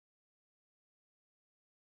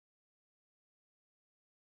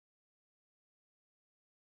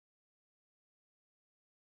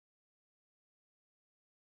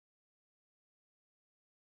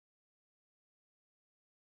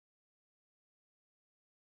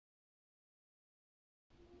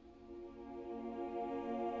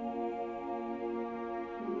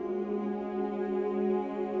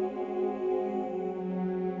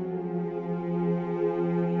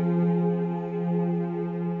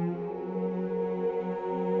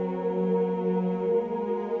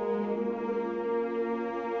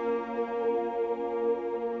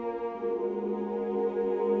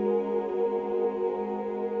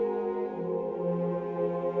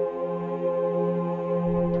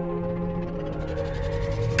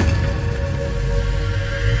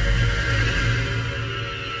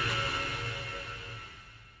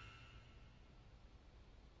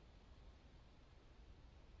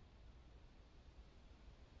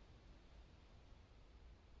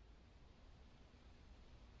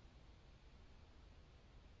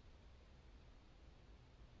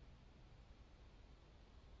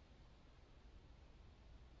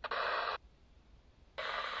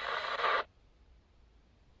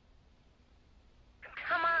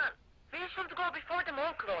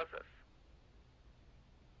clauses.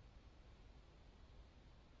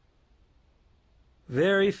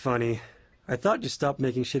 Very funny. I thought you stopped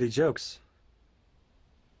making shitty jokes.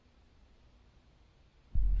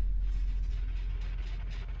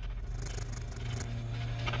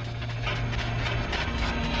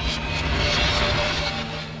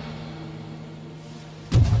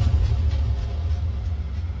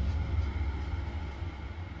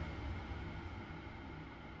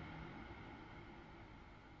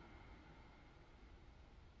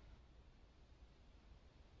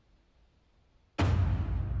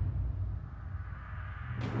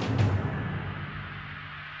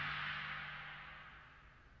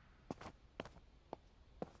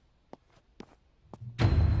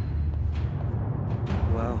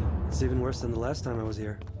 Wow, it's even worse than the last time I was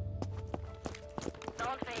here.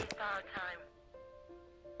 Don't waste our time.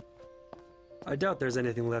 I doubt there's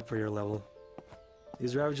anything left for your level.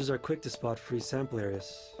 These Ravagers are quick to spot free sample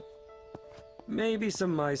areas. Maybe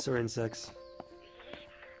some mice or insects.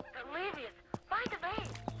 Livius, by the way,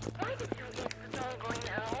 why did you insist on going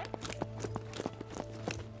now?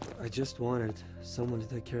 I just wanted someone to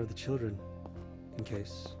take care of the children, in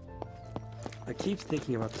case. I keep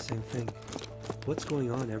thinking about the same thing. What's going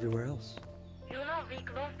on everywhere else? You know we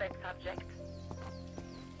closed that subject.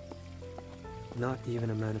 Not even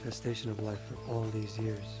a manifestation of life for all these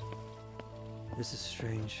years. This is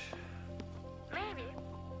strange. Maybe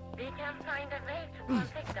we can find a way to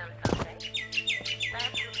contact them someday.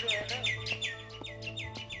 That would be a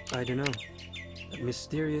way. I don't know. A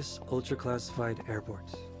mysterious, ultra-classified airport.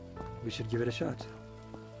 We should give it a shot.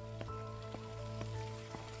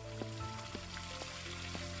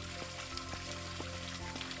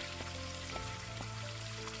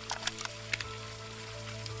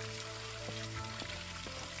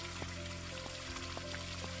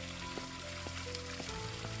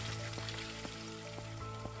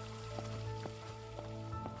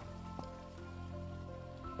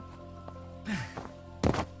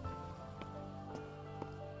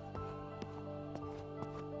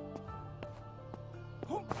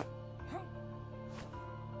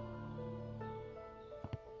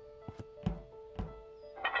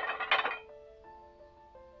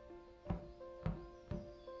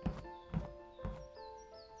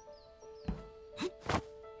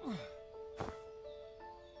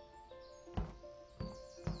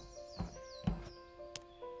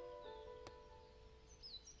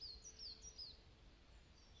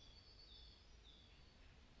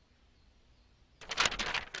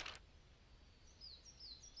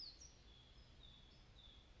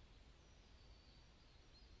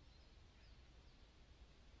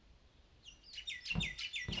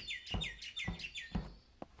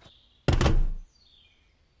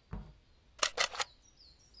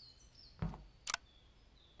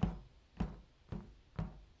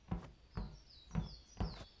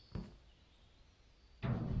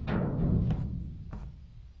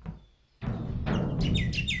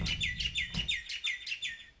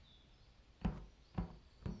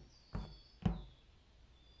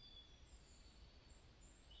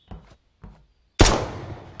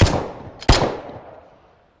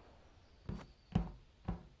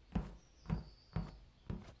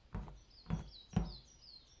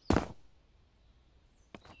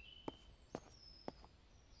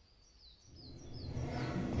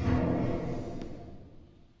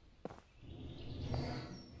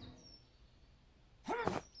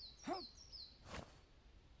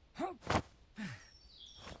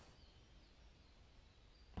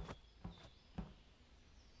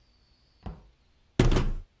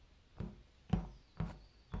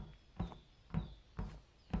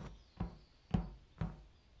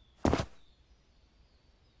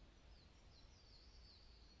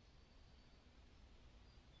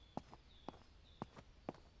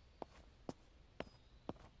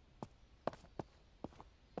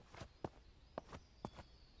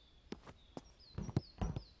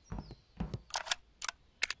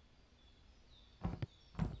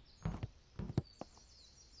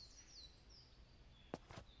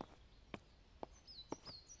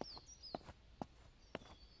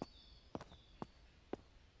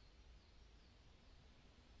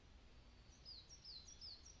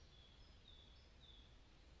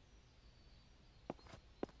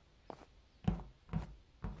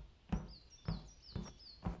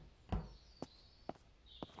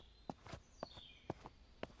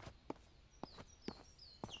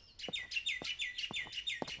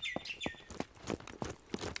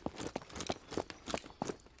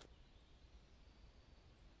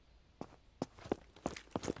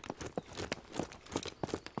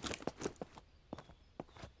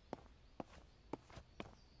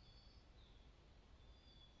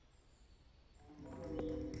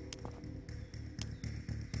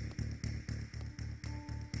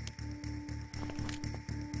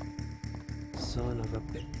 of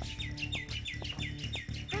a bitch.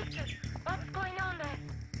 Victor, what's going on there?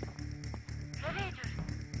 The raiders.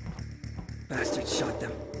 Bastard shot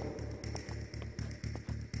them.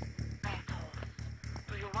 Assholes.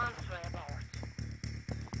 Do you want to abort?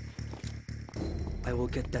 I will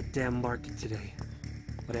get that damn market today.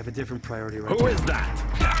 But I have a different priority right Who now. is that?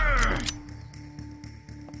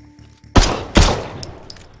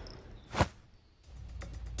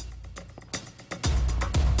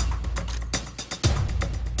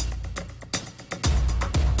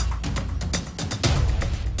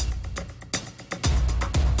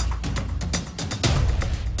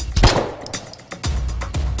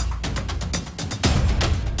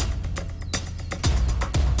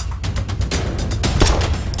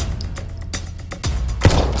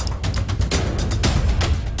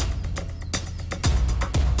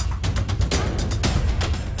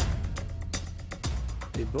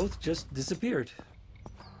 They both just disappeared.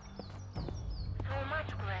 So much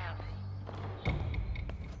gravity.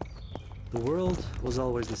 The world was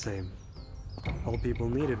always the same. All people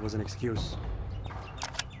needed was an excuse.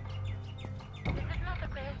 This is not a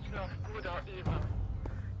question of good or evil.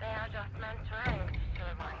 They are just men trying to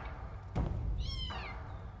survive.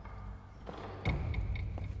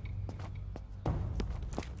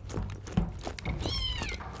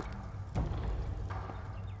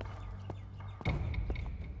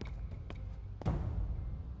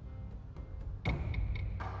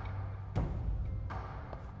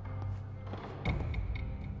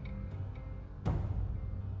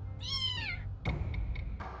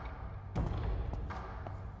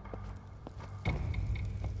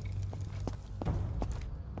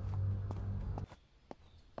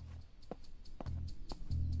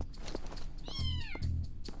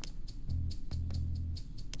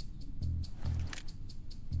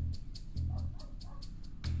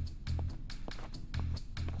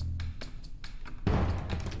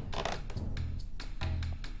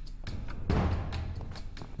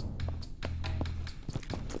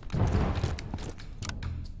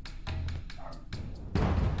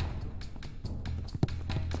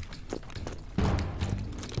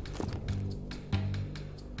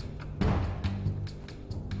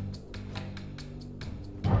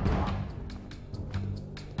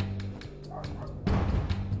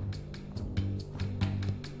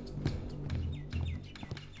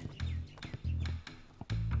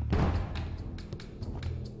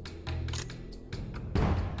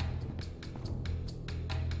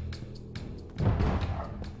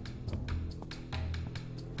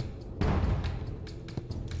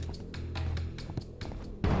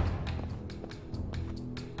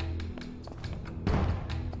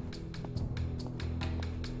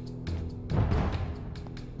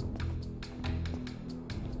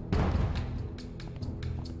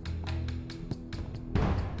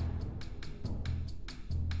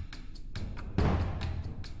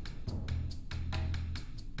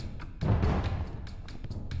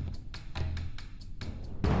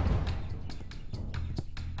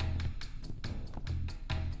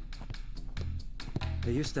 I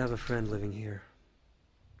used to have a friend living here.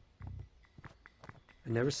 I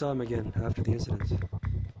never saw him again after the incident.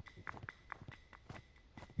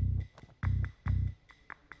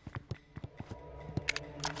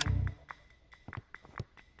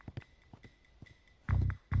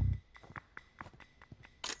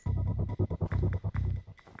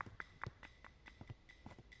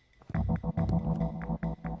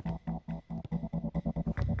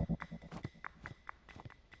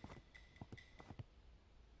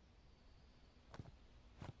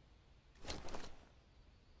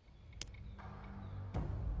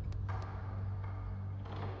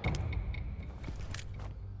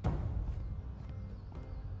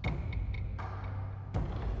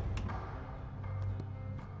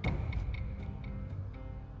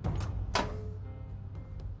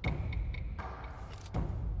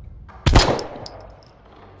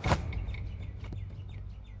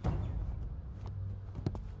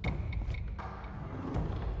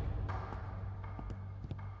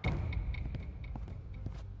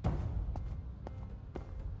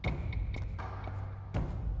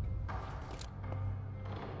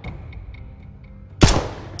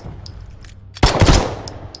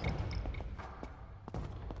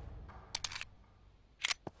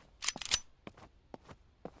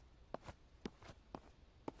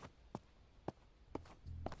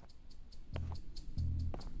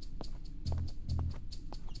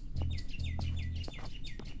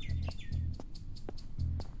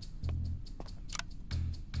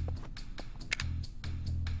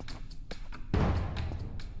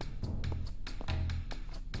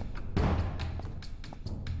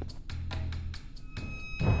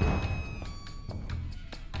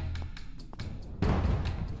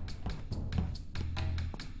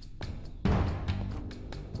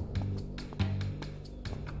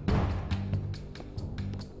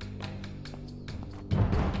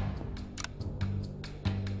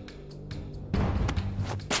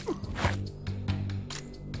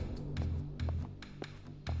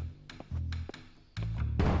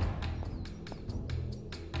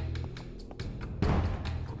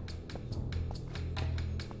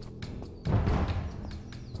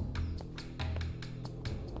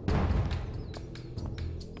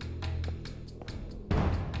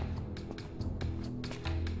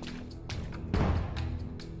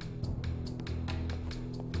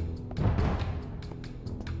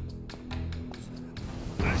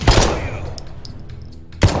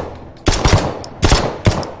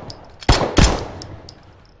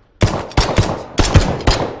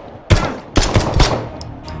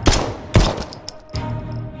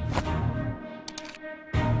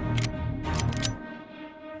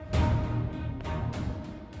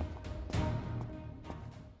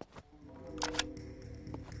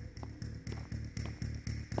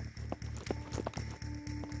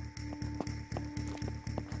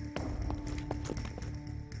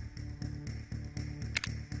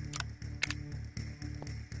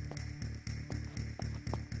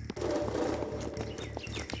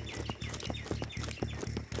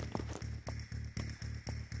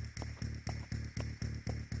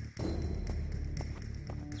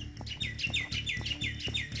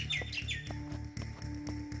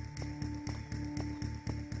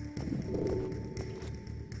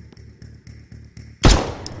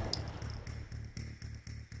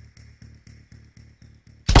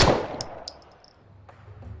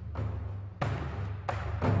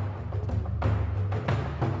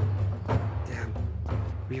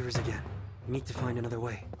 Reavers again. We need to find another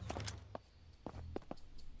way.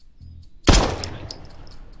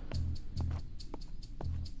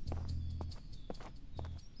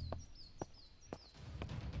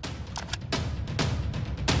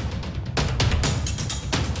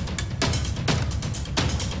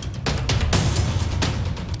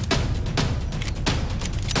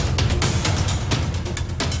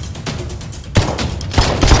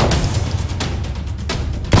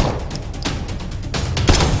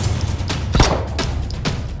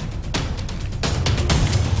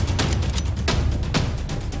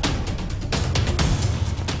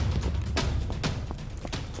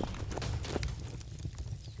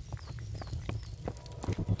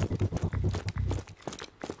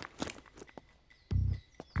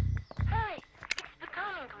 Hey, it's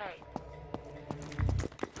becoming late.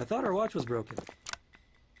 I thought our watch was broken.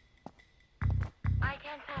 I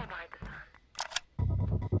can't tell by the sun.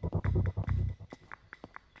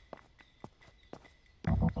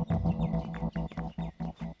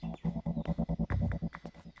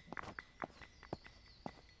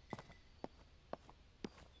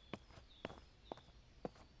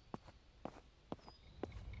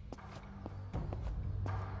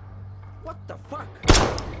 What the fuck?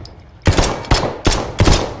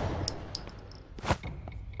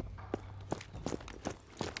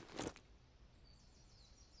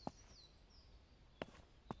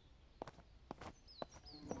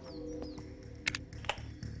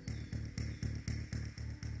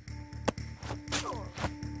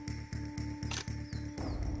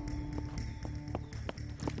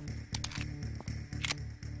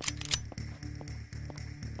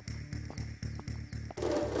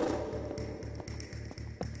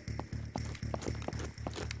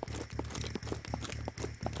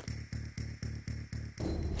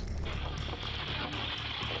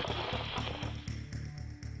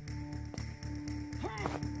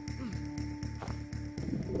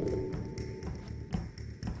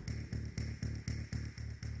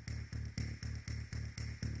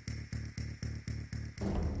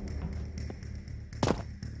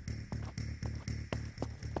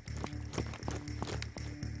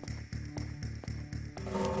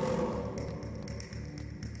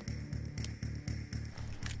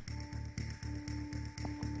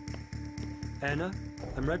 Anna,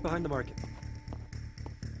 I'm right behind the market.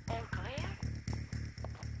 All clear?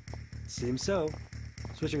 Seems so.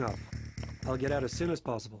 Switching off. I'll get out as soon as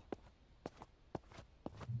possible.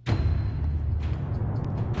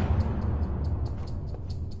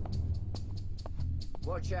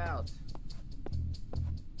 Watch out.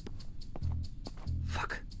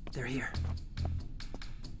 Fuck, they're here.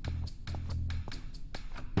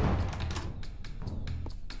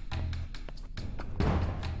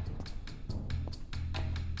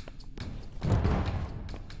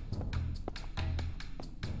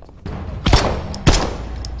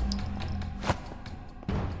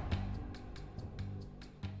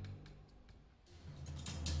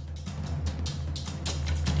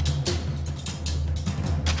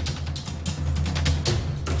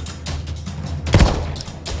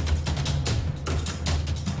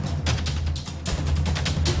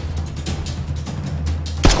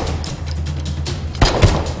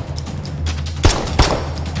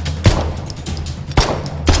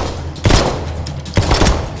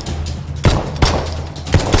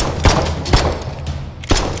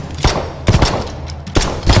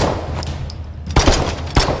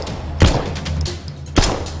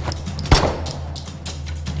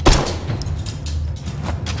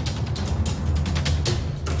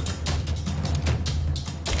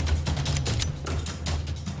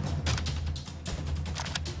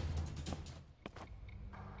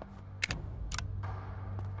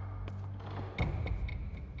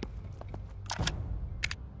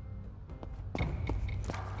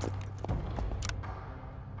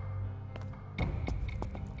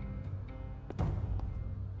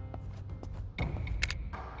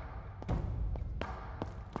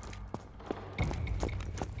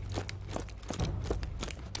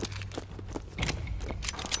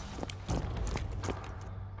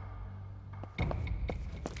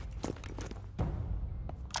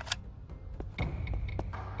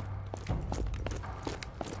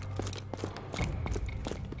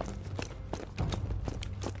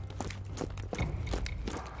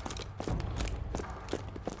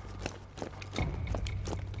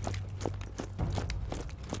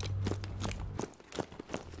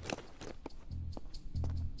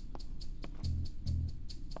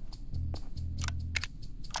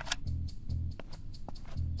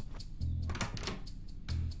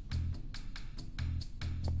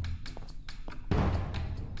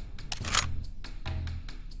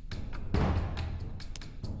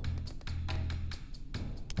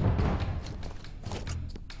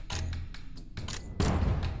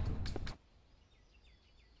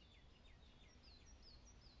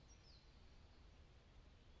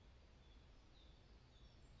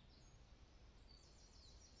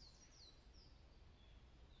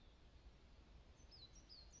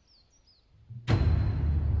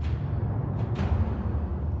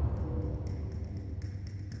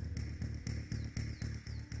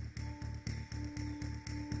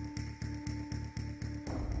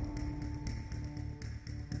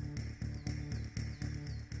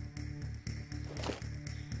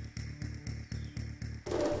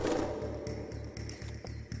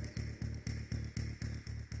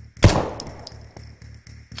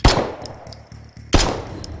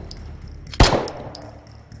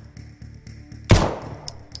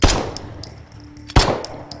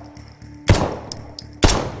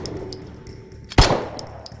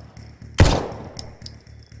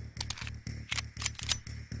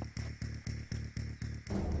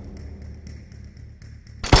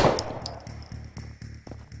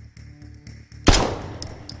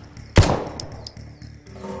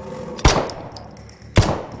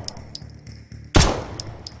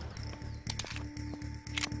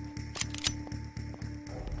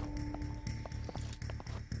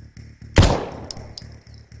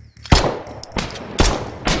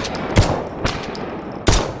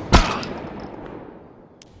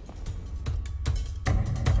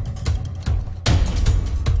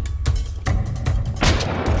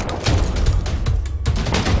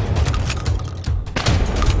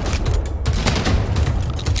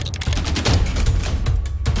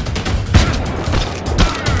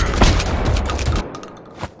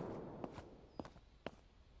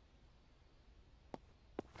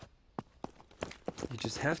 You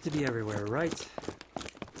just have to be everywhere, right?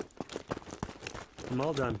 I'm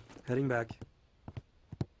all done. Heading back.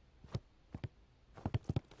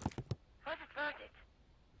 Was it worth it?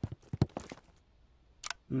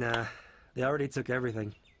 Nah, they already took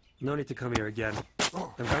everything. No need to come here again.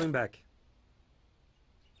 I'm coming back.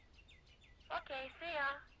 Okay, see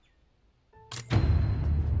ya.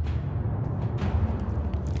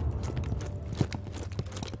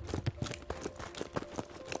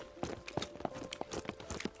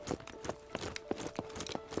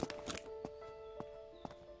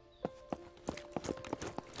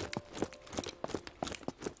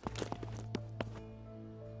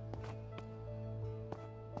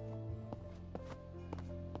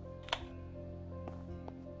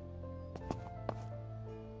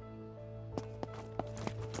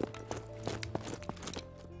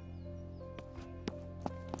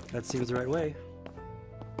 That seems the right way.